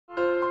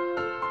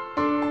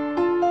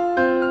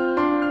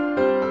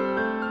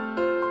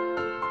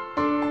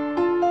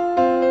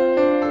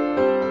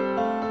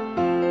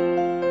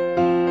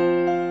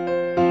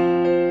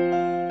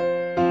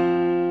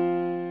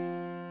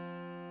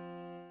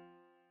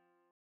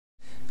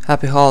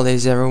Happy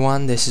holidays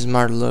everyone, this is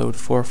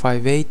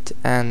Marload458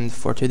 and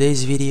for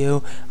today's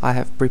video I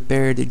have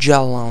prepared a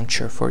gel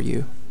launcher for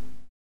you.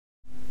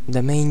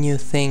 The main new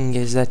thing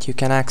is that you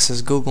can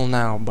access Google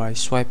Now by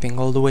swiping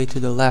all the way to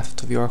the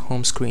left of your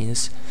home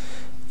screens.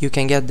 You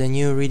can get the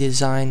new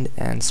redesigned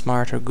and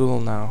smarter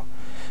Google Now.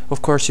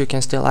 Of course you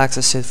can still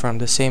access it from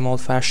the same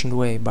old-fashioned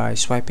way by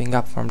swiping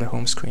up from the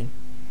home screen.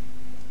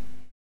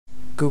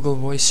 Google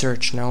Voice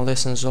Search now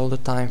listens all the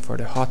time for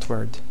the hot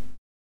word.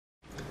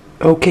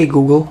 Okay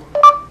Google.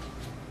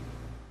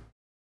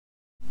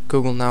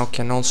 Google Now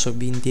can also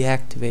be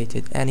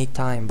deactivated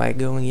anytime by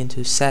going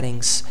into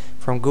settings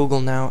from Google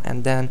Now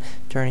and then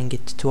turning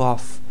it to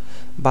off,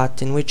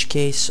 but in which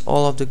case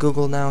all of the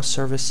Google Now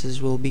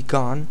services will be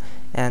gone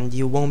and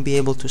you won't be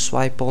able to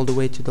swipe all the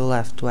way to the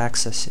left to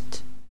access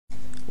it.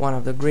 One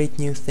of the great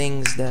new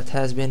things that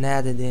has been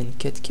added in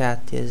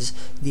Kitkat is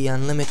the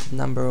unlimited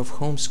number of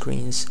home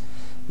screens,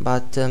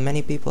 but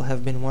many people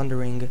have been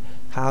wondering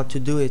how to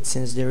do it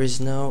since there is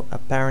no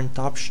apparent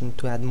option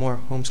to add more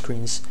home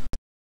screens.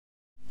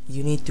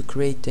 You need to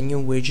create a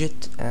new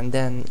widget and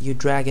then you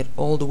drag it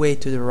all the way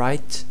to the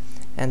right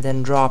and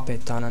then drop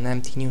it on an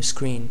empty new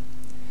screen.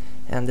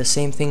 And the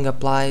same thing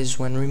applies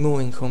when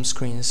removing home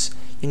screens.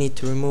 You need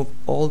to remove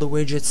all the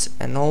widgets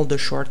and all the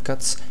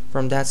shortcuts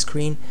from that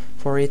screen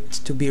for it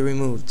to be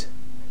removed.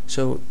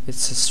 So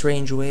it's a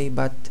strange way,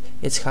 but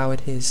it's how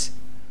it is.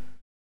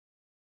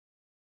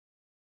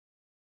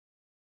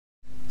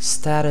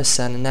 Status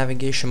and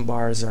navigation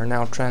bars are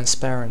now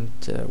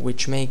transparent,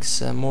 which makes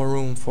more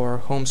room for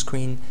home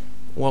screen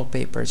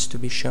wallpapers to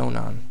be shown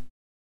on.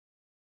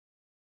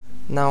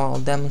 Now I'll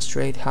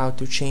demonstrate how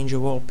to change a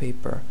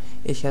wallpaper.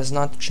 It has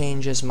not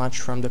changed as much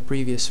from the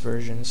previous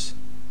versions.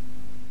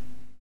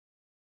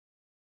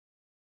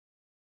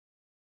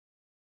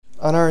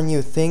 Another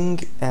new thing,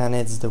 and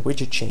it's the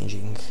widget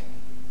changing.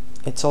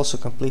 It's also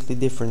completely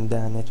different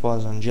than it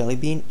was on Jelly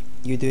Bean.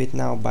 You do it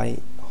now by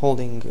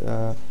holding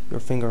your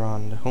finger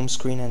on the home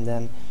screen and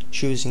then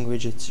choosing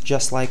widgets,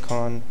 just like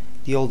on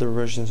the older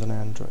versions on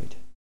Android.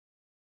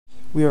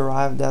 We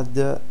arrived at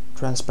the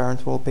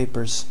transparent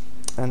wallpapers,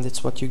 and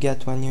it's what you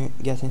get when you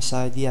get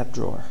inside the app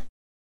drawer.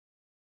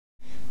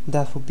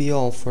 That will be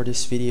all for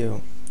this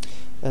video.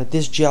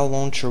 This gel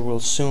launcher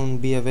will soon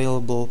be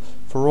available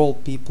for all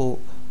people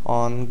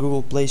on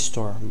Google Play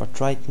Store, but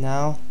right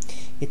now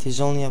it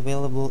is only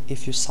available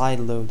if you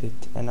sideload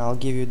it, and I'll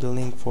give you the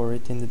link for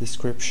it in the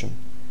description.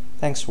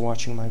 Thanks for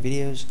watching my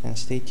videos and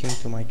stay tuned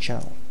to my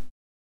channel.